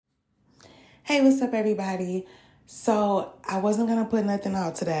Hey, what's up, everybody? So I wasn't gonna put nothing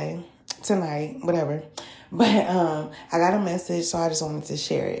out tonight, whatever. But I got a message, so I just wanted to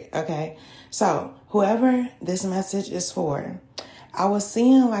share it. Okay. So whoever this message is for, I was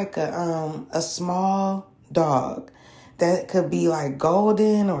seeing like a small dog that could be like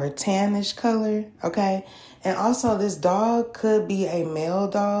golden or tannish color. Okay. And also this dog could be a male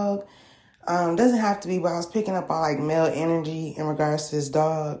dog. Doesn't have to be, but I was picking up on like male energy in regards to this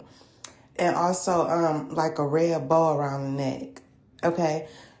dog. And also, like a red bow around the neck. Okay.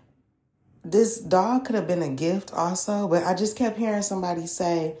 This dog could have been a gift also, but I just kept hearing somebody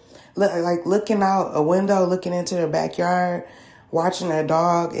say, like looking out a window, looking into their backyard, watching their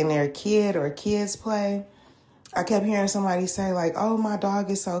dog and their kid or kids play. I kept hearing somebody say like, oh, my dog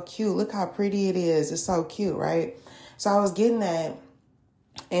is so cute. Look how pretty it is. It's so cute, right? So I was getting that.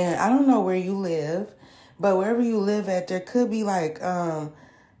 And I don't know where you live, but wherever you live at, there could be like,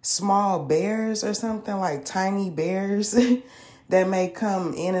 small bears or something, like tiny bears that may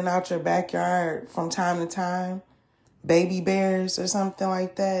come in and out your backyard from time to time. Baby bears or something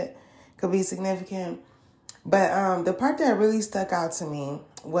like that could be significant. But the part that really stuck out to me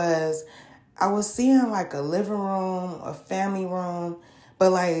was I was seeing like a living room, a family room,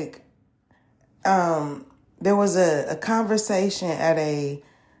 but like there was a conversation at a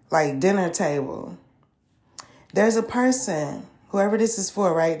like dinner table. There's a person, whoever this is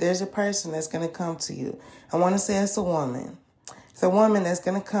for, right? There's a person that's going to come to you. I want to say it's a woman. It's a woman that's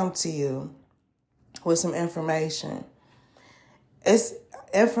going to come to you with some information. It's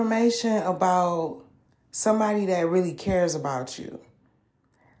information about somebody that really cares about you.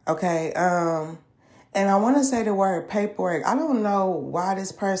 Okay. And I want to say the word paperwork. I don't know why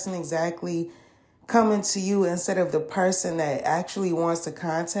this person exactly coming to you instead of the person that actually wants to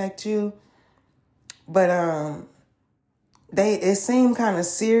contact you. But it seemed kind of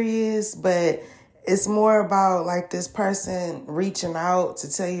serious, but it's more about like this person reaching out to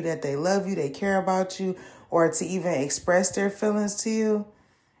tell you that they love you, they care about you, or to even express their feelings to you.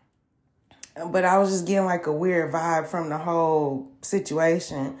 But I was just getting like a weird vibe from the whole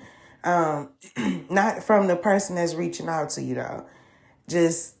situation. Not from the person that's reaching out to you though.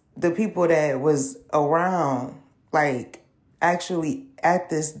 Just the people that was around, like actually at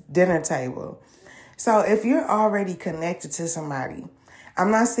this dinner table. So if you're already connected to somebody,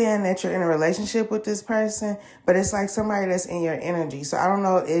 I'm not saying that you're in a relationship with this person, but it's like somebody that's in your energy. So I don't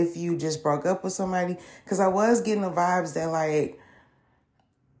know if you just broke up with somebody, because I was getting the vibes that like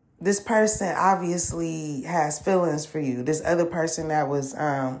this person obviously has feelings for you. This other person that was,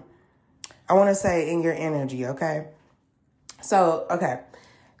 I want to say in your energy. Okay. So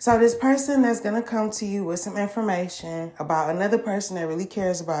this person that's going to come to you with some information about another person that really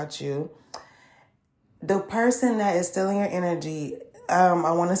cares about you. The person that is still in your energy, I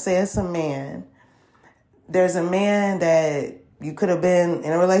want to say it's a man. There's a man that you could have been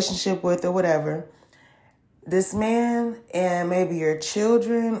in a relationship with or whatever. This man and maybe your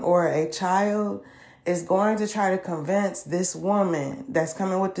children or a child is going to try to convince this woman that's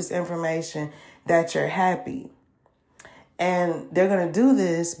coming with this information that you're happy. And they're going to do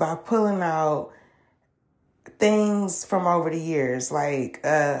this by pulling out things from over the years. Like,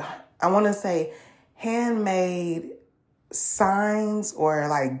 I want to say handmade signs or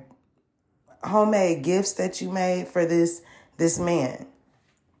like homemade gifts that you made for this man,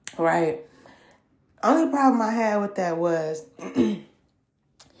 right? Only problem I had with that was they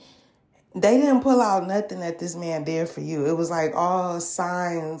didn't pull out nothing that this man did for you. It was like all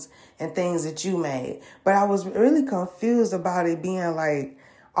signs and things that you made. But I was really confused about it being like,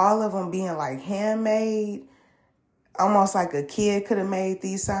 all of them being like handmade, almost like a kid could have made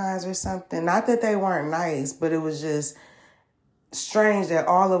these signs or something. Not that they weren't nice, but it was just strange that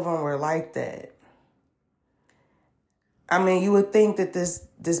all of them were like that. I mean, you would think that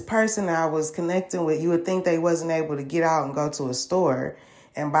this person I was connecting with, you would think they wasn't able to get out and go to a store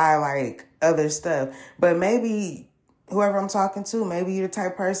and buy like other stuff. But maybe whoever I'm talking to, maybe you're the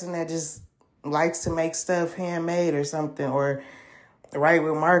type of person that just likes to make stuff handmade or something, or write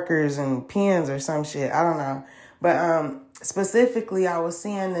with markers and pens or some shit. I don't know. But specifically, I was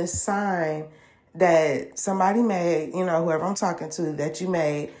seeing this sign that somebody made, whoever I'm talking to, that you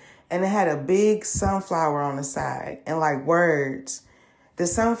made, and it had a big sunflower on the side and like words. The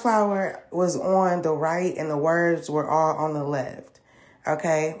sunflower was on the right and the words were all on the left.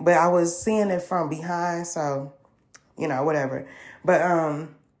 Okay. But I was seeing it from behind. So, whatever. But,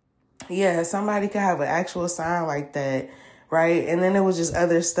 yeah, somebody could have an actual sign like that. Right. And then there was just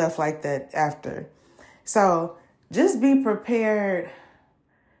other stuff like that after. So just be prepared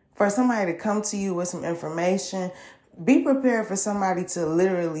for somebody to come to you with some information. be prepared for somebody to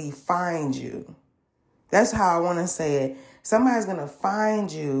literally find you. That's how I want to say it. Somebody's going to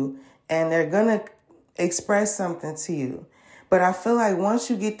find you and they're going to express something to you. But I feel like once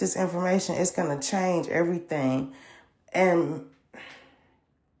you get this information, it's going to change everything. And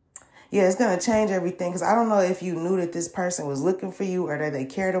yeah, it's going to change everything, because I don't know if you knew that this person was looking for you or that they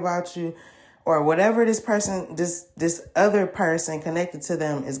cared about you or whatever this other person connected to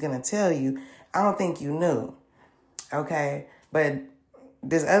them is going to tell you. I don't think you knew. Okay. But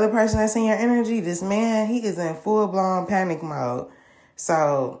this other person that's in your energy, this man, he is in full blown panic mode.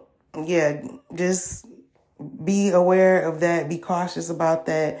 So yeah, just be aware of that. Be cautious about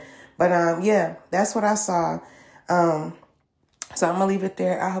that. But yeah, that's what I saw. So I'm going to leave it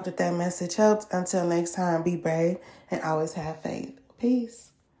there. I hope that message helped. Until next time, be brave and always have faith. Peace.